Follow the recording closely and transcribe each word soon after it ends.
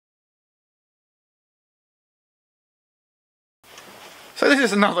So this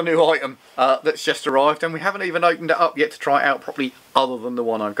is another new item that's just arrived, and we haven't even opened it up yet to try it out properly, other than the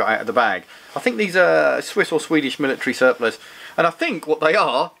one I've got out of the bag. I think these are Swiss or Swedish military surplus, and I think what they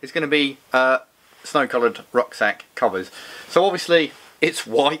are is going to be snow coloured rucksack covers. So obviously it's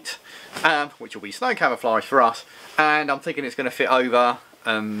white, which will be snow camouflage for us, and I'm thinking it's going to fit over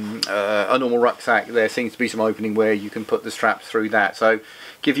a normal rucksack. There seems to be some opening where you can put the straps through that, so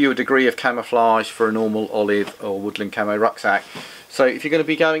give you a degree of camouflage for a normal olive or woodland camo rucksack. So if you're going to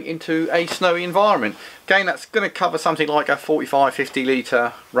be going into a snowy environment, again, that's going to cover something like a 45-50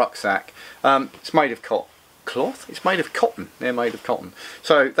 litre rucksack. It's made of cloth? It's made of cotton. They're made of cotton.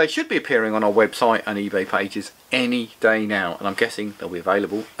 So they should be appearing on our website and eBay pages any day now, and I'm guessing they'll be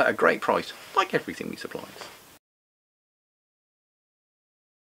available at a great price, like everything we supply.